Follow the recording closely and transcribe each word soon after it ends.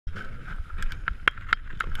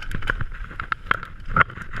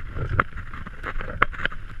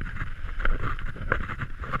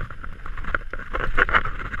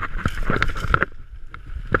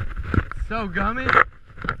so gummy.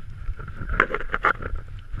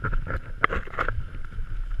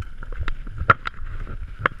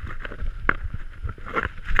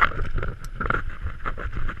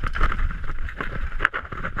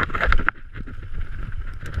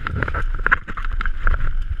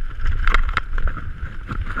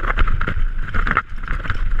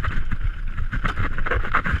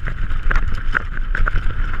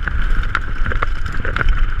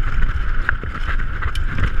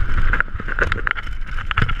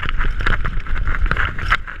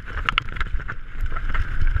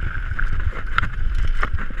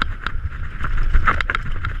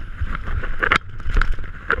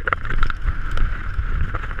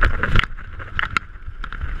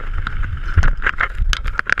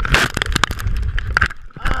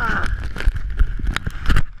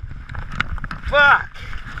 Fuck.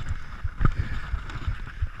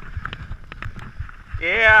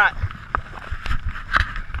 Yeah.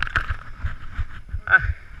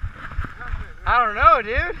 I don't know,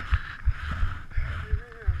 dude.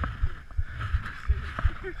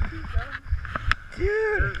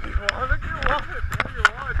 Dude.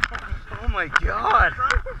 Oh my god.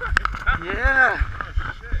 Yeah.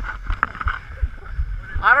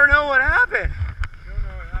 I don't know what happened.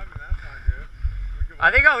 I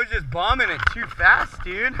think I was just bombing it too fast,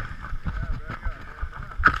 dude.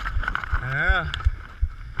 Yeah.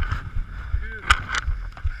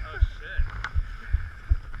 Oh shit.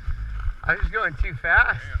 I was just going too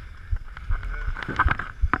fast.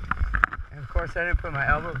 And of course I didn't put my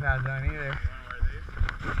elbow pads on either. You want to wear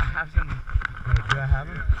these? I have some. Wait, do I have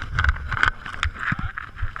them?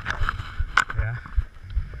 Yeah.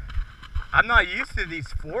 I'm not used to these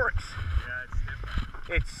forks. Yeah, it's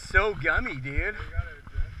different. It's so gummy, dude.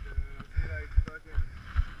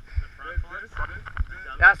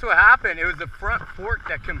 That's what happened. It was the front fork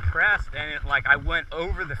that compressed, and it, like, I went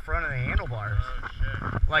over the front of the handlebars. Oh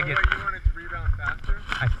shit. Like so it. You want it to rebound faster?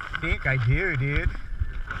 I think I do, dude. To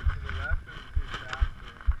the left and do faster.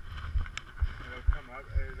 It'll come up.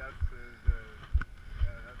 Hey, that's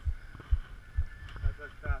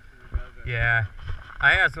as fast as it does it. Yeah. I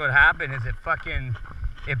think that's what happened. Is it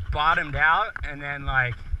bottomed out, and then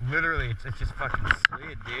like literally it just fucking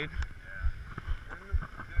slid, dude.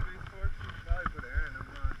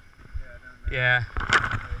 Yeah.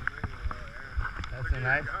 That's a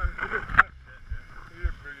nice.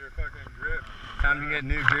 Time to get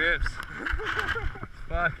new grips.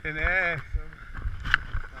 Fucking A.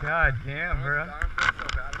 God damn, bro. I don't feel so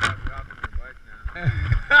bad about dropping your bike now.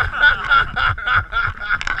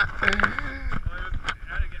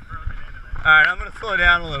 Alright, I'm gonna slow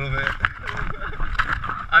down a little bit.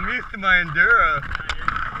 I'm used to my enduro.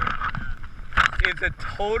 It's a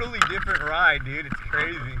totally different ride, dude. It's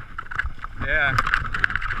crazy. Yeah.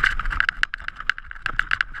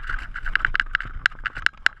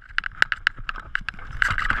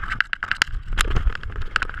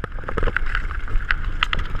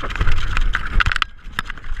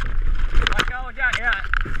 Look out, yeah.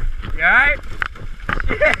 You alright?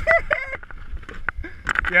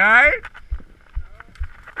 You alright?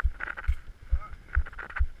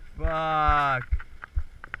 Fuck.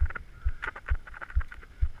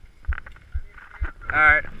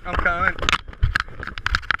 Alright, I'm coming.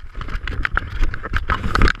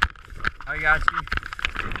 I got you. I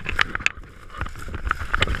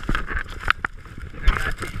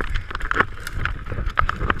got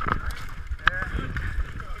you.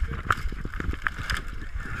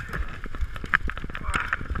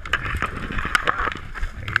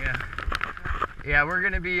 There you go. Yeah, we're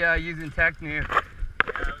gonna be using Tech New. Yeah,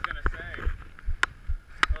 I was gonna say.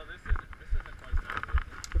 Well, this isn't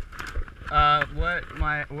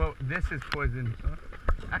poison. This is poison.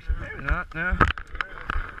 Actually, maybe not. No.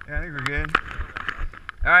 Yeah, I think we're good.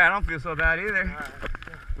 All right, I don't feel so bad either. Right.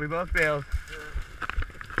 We both bailed.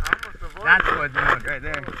 I almost avoided That's poison oak right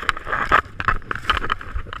there.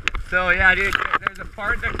 So yeah, dude, there's a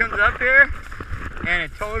part that comes up here, and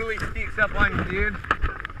it totally sneaks up on you, dude.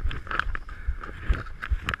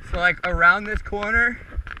 So like around this corner,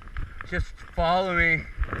 just follow me.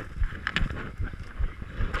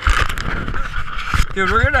 Dude,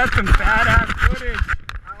 we're gonna have some badass footage.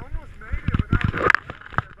 I almost made it without going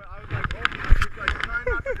there, but I was like, oh, I was like trying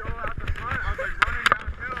not to go out the front. I was like running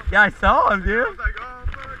downhill. Yeah, I saw him, I dude. was like, oh,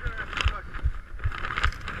 fuck,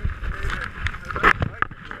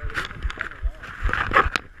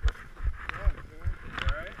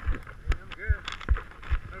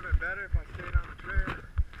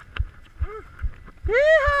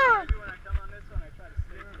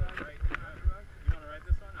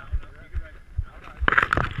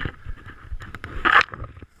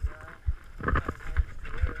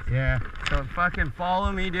 Yeah, so fucking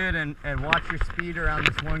follow me, dude, and watch your speed around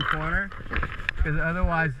this one corner. Because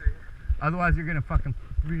otherwise you're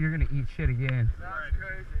gonna eat shit again. That's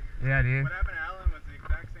crazy. Yeah, dude. What happened to Alan was the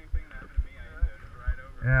exact same thing that happened to me. I ended right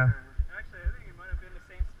over. Yeah. Actually, I think it might have been the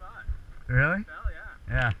same spot. Really? Hell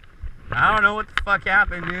yeah. Yeah. I don't know what the fuck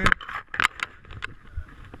happened, dude.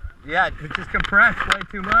 Yeah, it just compressed way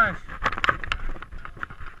too much.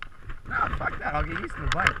 No, fuck that. I'll get used to the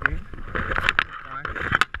bike, dude.